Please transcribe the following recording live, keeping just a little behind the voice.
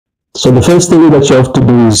So the first thing that you have to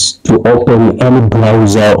do is to open any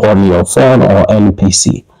browser on your phone or any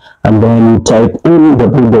PC, and then type in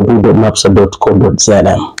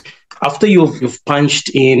www.napsa.co.zm. After you've punched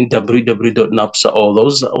in www.napsa, all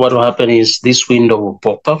those, what will happen is this window will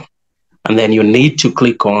pop up, and then you need to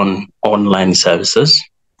click on online services.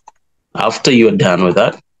 After you're done with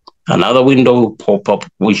that, another window will pop up,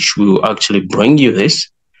 which will actually bring you this.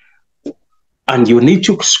 And you need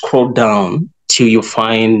to scroll down till you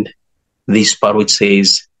find this part which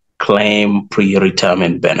says claim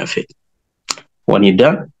pre-retirement benefit. When you're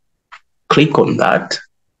done, click on that.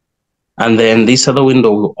 And then this other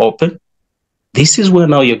window will open. This is where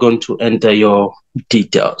now you're going to enter your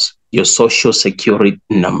details, your social security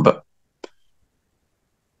number.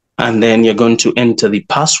 And then you're going to enter the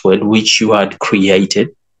password which you had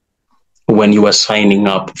created when you were signing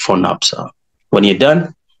up for Napsa. When you're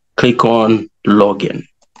done, click on login.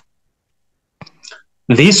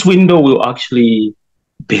 This window will actually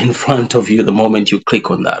be in front of you the moment you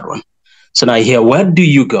click on that one. So now here, where do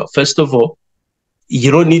you go? First of all,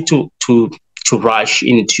 you don't need to rush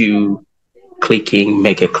into clicking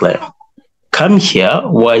make a claim. Come here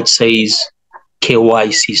where it says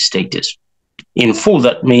KYC status. In full,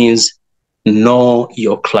 that means know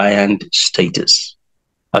your client status.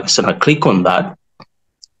 Okay, so now click on that.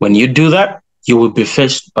 When you do that, you will be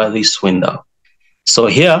fetched by this window. So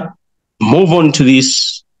here, move on to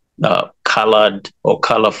this colored or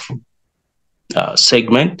colorful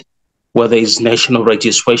segment where there is national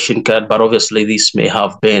registration card, but obviously this may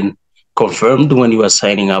have been confirmed when you are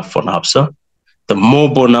signing up for Napsa. The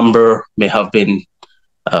mobile number may have been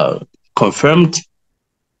confirmed,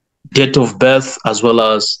 date of birth, as well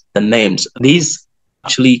as the names. These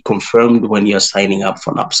actually confirmed when you're signing up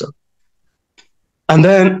for Napsa. And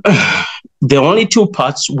then the only two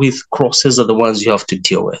parts with crosses are the ones you have to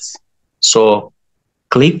deal with. So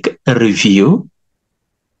click review,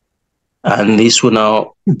 and this will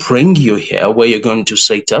now bring you here where you're going to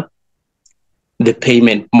set up the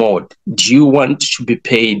payment mode. Do you want to be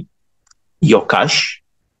paid your cash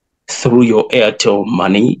through your Airtel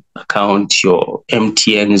Money account, your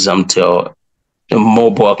MTN, Zamtel,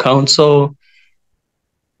 mobile account? So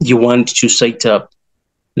you want to set up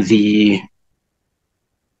the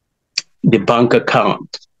bank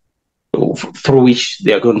account through which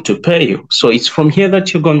they're going to pay you. So it's from here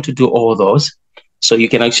that you're going to do all those. So you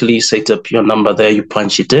can actually set up your number there, you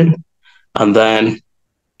punch it in, and then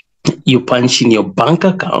you punch in your bank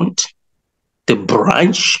account, the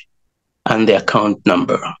branch, and the account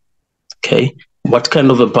number. Okay, what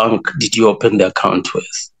kind of a bank did you open the account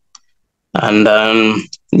with? And then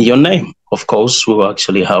your name, of course, will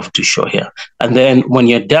actually have to show here. And then when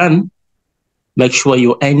you're done, make sure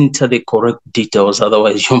you enter the correct details,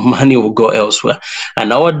 otherwise your money will go elsewhere. And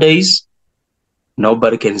nowadays,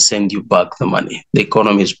 nobody can send you back the money. The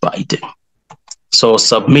economy is biting. So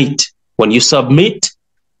submit. When you submit,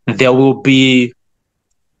 there will be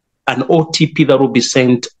an OTP that will be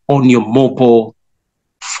sent on your mobile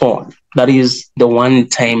phone. That is the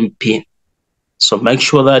one-time PIN. So make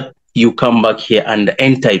sure that you come back here and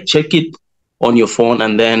enter it. Check it on your phone,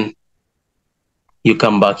 and then you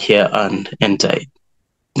come back here and enter it.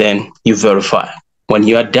 Then you verify. When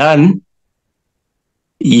you are done,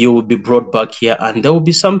 you will be brought back here, and there will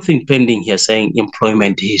be something pending here saying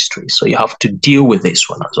employment history. So you have to deal with this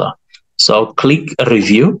one as well. So click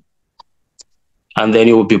review, and then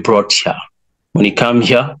you will be brought here. When you come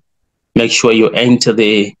here, make sure you enter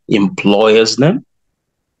the employer's name,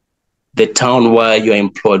 the town where you're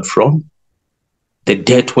employed from, the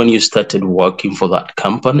date when you started working for that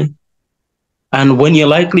company, and when you're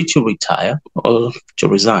likely to retire or to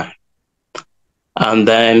resign. And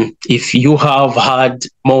then if you have had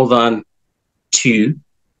more than 2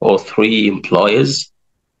 or 3 employers,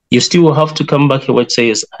 you still have to come back here where it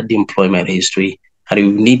says add employment history, and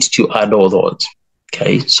you need to add all those.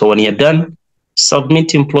 Okay, so when you're done,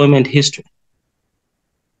 submit employment history.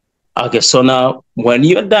 Okay, so now when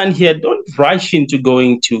you're done here, don't rush into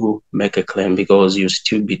going to make a claim, because you'll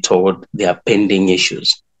still be told there are pending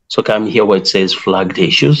issues. So come here where it says flagged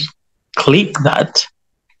issues, click that,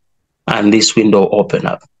 and this window open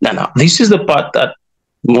up. Now, this is the part that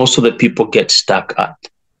most of the people get stuck at.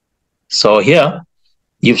 So here,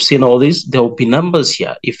 you've seen all this. There will be numbers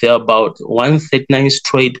here. If there are about 139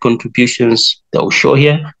 straight contributions, they will show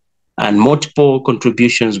here, and multiple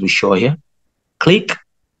contributions will show here. Click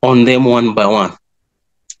on them one by one.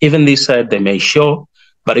 Even this side, they may show,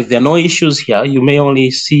 but if there are no issues here, you may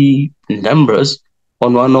only see numbers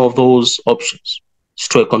on one of those options,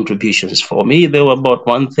 straight contributions. For me, they were about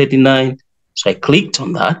 139, so I clicked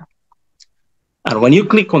on that. And when you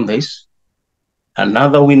click on this,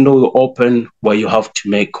 another window will open where you have to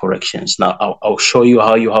make corrections. Now, I'll show you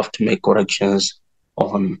how you have to make corrections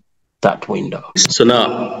on that window. So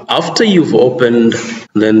now, after you've opened,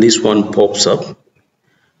 then this one pops up.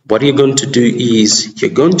 What you're going to do is you're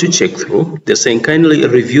going to check through. They're saying kindly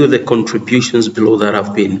review the contributions below that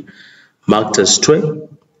have been marked as stray.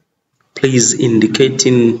 Please indicate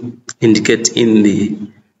in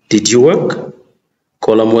the did you work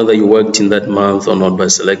column whether you worked in that month or not by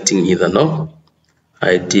selecting either no,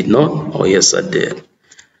 I did not, or yes, I did.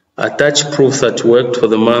 Attach proof that worked for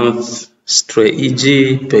the month, stray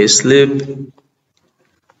e.g. pay slip,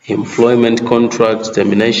 employment contract,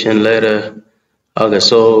 termination letter. Okay,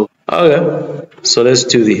 so let's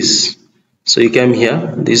do this. So you come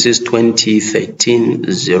here, this is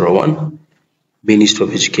 2013-01, Ministry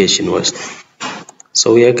of Education West.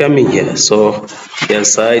 So we are coming here. So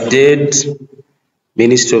yes, I did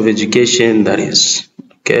Ministry of Education, that is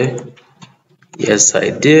okay. Yes, I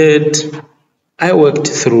did. I worked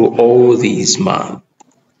through all these months.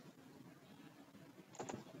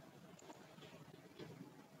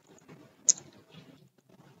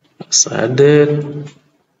 Yes, I did.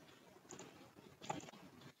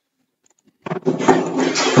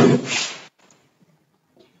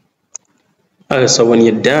 Okay, so when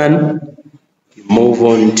you're done, you move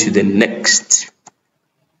on to the next.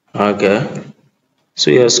 Okay, so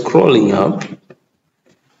you're scrolling up.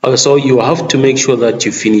 Okay, so you have to make sure that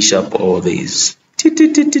you finish up all these.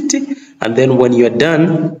 And then when you're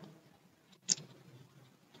done,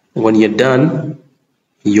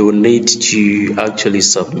 you need to actually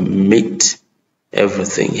submit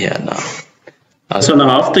everything here now. So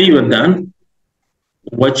now after you are done,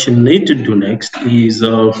 what you need to do next is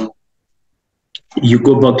you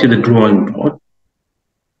go back to the drawing board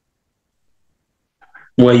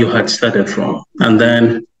where you had started from, and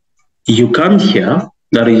then you come here,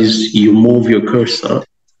 that is, you move your cursor,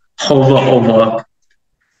 hover over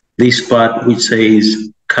this part which says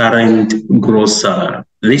current gross salary.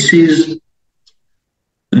 This is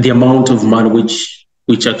the amount of money which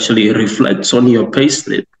actually reflects on your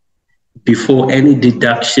payslip before any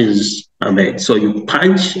deductions are made. So you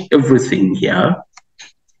punch everything here.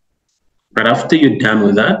 But after you're done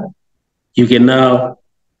with that, you can now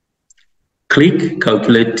click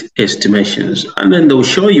calculate estimations, and then they'll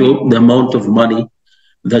show you the amount of money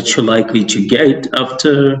that you're likely to get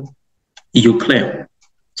after you claim.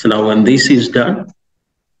 So now when this is done,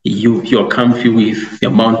 you're comfy with the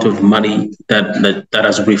amount of money that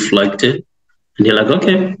has reflected, and you're like,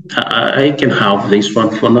 okay, I can have this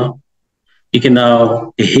one for now. You can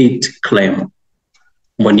now hit claim.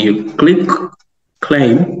 When you click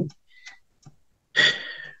claim,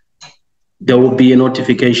 there will be a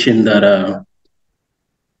notification that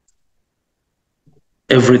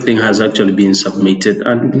everything has actually been submitted,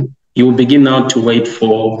 and you will begin now to wait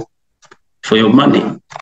for your money.